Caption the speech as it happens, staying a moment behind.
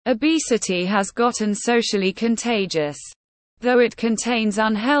Obesity has gotten socially contagious. Though it contains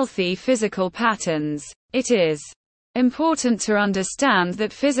unhealthy physical patterns, it is important to understand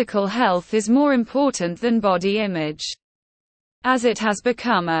that physical health is more important than body image. As it has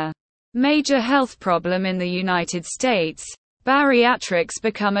become a major health problem in the United States, bariatrics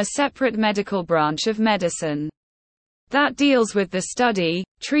become a separate medical branch of medicine that deals with the study,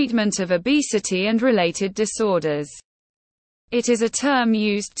 treatment of obesity and related disorders. It is a term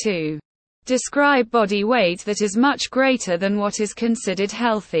used to describe body weight that is much greater than what is considered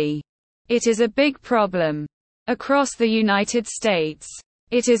healthy. It is a big problem across the United States.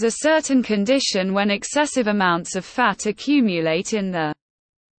 It is a certain condition when excessive amounts of fat accumulate in the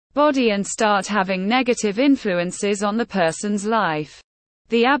body and start having negative influences on the person's life.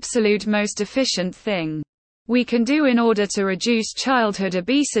 The absolute most efficient thing we can do in order to reduce childhood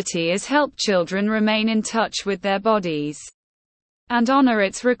obesity is help children remain in touch with their bodies and honor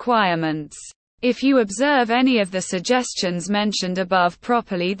its requirements. If you observe any of the suggestions mentioned above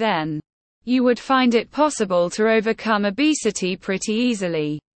properly, then you would find it possible to overcome obesity pretty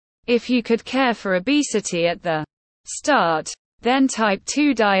easily. If you could care for obesity at the start, then type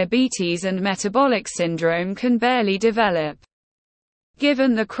 2 diabetes and metabolic syndrome can barely develop.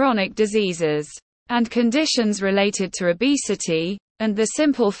 Given the chronic diseases and conditions related to obesity, and the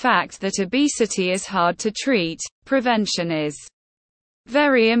simple fact that obesity is hard to treat, prevention is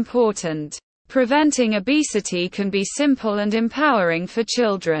very important. Preventing obesity can be simple and empowering for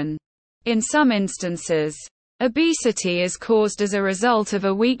children. In some instances, obesity is caused as a result of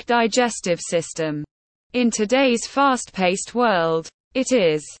a weak digestive system. In today's fast-paced world, it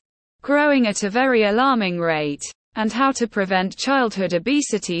is growing at a very alarming rate, and how to prevent childhood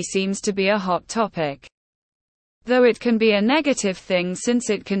obesity seems to be a hot topic. Though it can be a negative thing since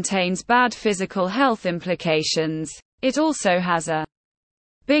it contains bad physical health implications, it also has a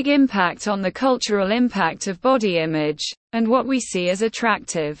big impact on the cultural impact of body image, and what we see as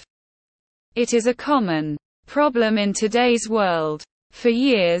attractive. It is a common problem in today's world. For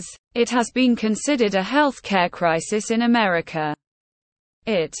years, it has been considered a healthcare crisis in America.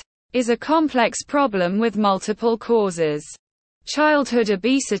 It is a complex problem with multiple causes. Childhood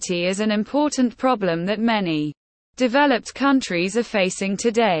obesity is an important problem that many developed countries are facing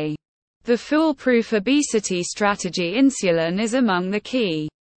today. The foolproof obesity strategy insulin is among the key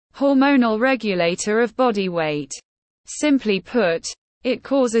hormonal regulator of body weight. Simply put, it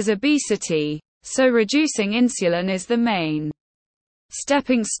causes obesity, so reducing insulin is the main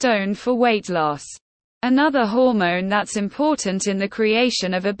stepping stone for weight loss. Another hormone that's important in the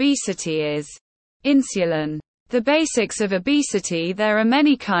creation of obesity is insulin. The basics of obesity: there are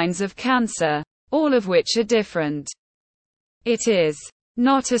many kinds of cancer, all of which are different. It is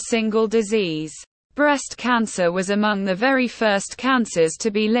not a single disease. Breast cancer was among the very first cancers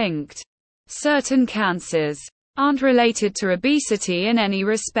to be linked. Certain cancers aren't related to obesity in any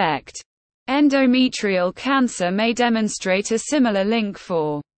respect. Endometrial cancer may demonstrate a similar link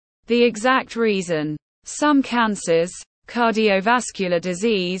for the exact reason. Some cancers, cardiovascular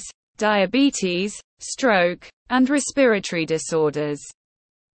disease, diabetes, stroke, and respiratory disorders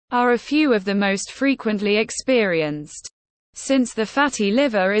are a few of the most frequently experienced. Since the fatty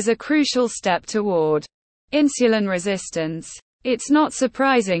liver is a crucial step toward insulin resistance, it's not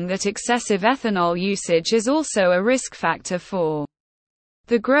surprising that excessive ethanol usage is also a risk factor for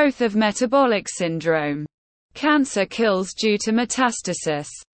the growth of metabolic syndrome. Cancer kills due to metastasis.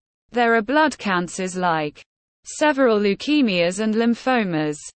 There are blood cancers like several leukemias and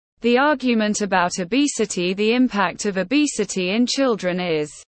lymphomas. The argument about obesity: the impact of obesity in children is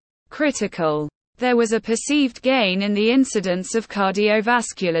critical. There was a perceived gain in the incidence of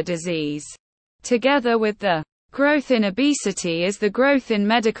cardiovascular disease. Together with the growth in obesity is the growth in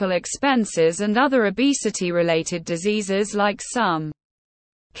medical expenses and other obesity-related diseases like some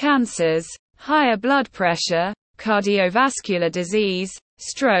cancers, higher blood pressure, cardiovascular disease,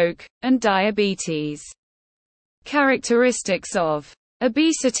 stroke, and diabetes. Characteristics of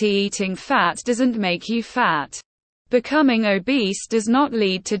obesity: eating fat doesn't make you fat. Becoming obese does not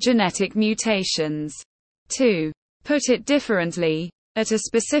lead to genetic mutations. To put it differently, at a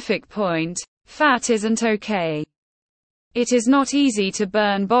specific point, fat isn't okay. It is not easy to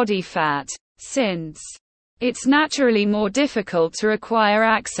burn body fat, since it's naturally more difficult to acquire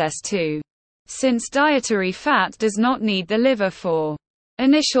access to. Since dietary fat does not need the liver for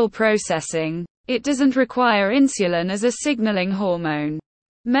initial processing, it doesn't require insulin as a signaling hormone.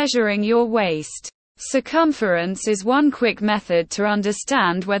 Measuring your waist circumference is one quick method to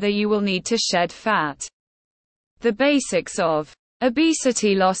understand whether you will need to shed fat. The basics of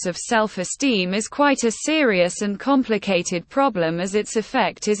Obesity. Loss of self-esteem is quite a serious and complicated problem, as its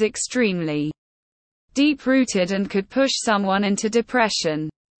effect is extremely deep-rooted and could push someone into depression.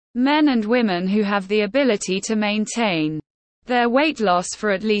 Men and women who have the ability to maintain their weight loss for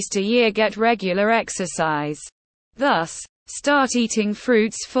at least a year get regular exercise. Thus, start eating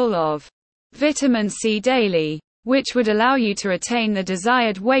fruits full of vitamin C daily, which would allow you to attain the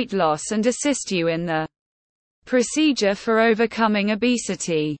desired weight loss and assist you in the procedure for overcoming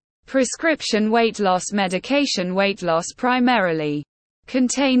obesity. Prescription weight loss medication. Weight loss primarily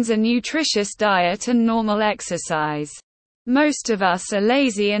contains a nutritious diet and normal exercise. Most of us are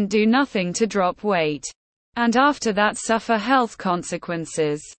lazy and do nothing to drop weight, and after that suffer health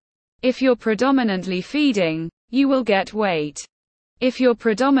consequences. If you're predominantly feeding, you will get weight. If you're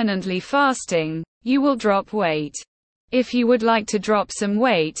predominantly fasting, you will drop weight. If you would like to drop some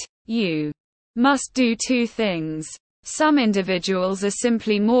weight, you must do two things. Some individuals are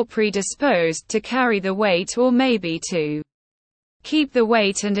simply more predisposed to carry the weight, or maybe to keep the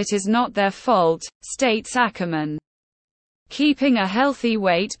weight, and it is not their fault, states Ackerman. Keeping a Healthy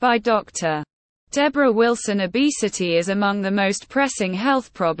Weight by Dr. Deborah Wilson. Obesity is among the most pressing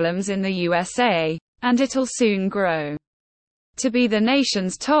health problems in the USA, and it'll soon grow to be the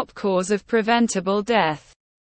nation's top cause of preventable death.